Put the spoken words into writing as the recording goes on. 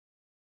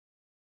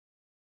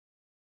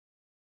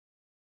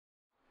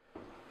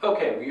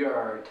Okay, we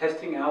are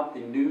testing out the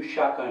new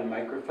shotgun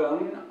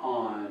microphone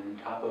on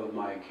top of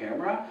my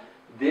camera.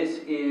 This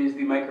is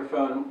the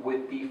microphone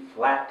with the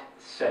flat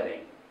setting.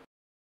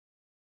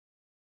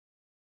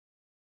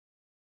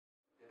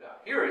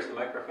 Here is the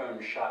microphone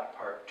shot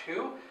part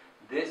 2.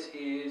 This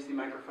is the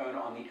microphone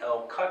on the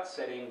L cut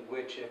setting,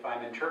 which, if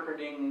I'm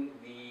interpreting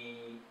the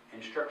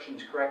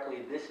instructions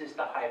correctly, this is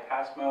the high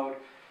pass mode.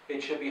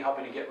 It should be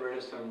helping to get rid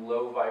of some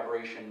low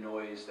vibration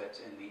noise that's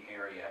in the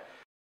area.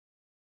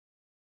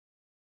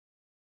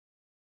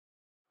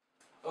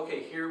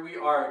 Okay, here we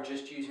are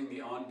just using the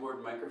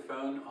onboard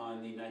microphone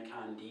on the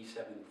Nikon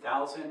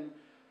D7000.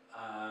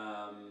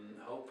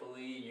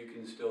 Hopefully you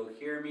can still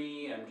hear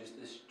me.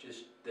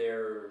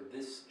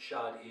 This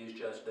shot is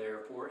just there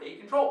for a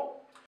control.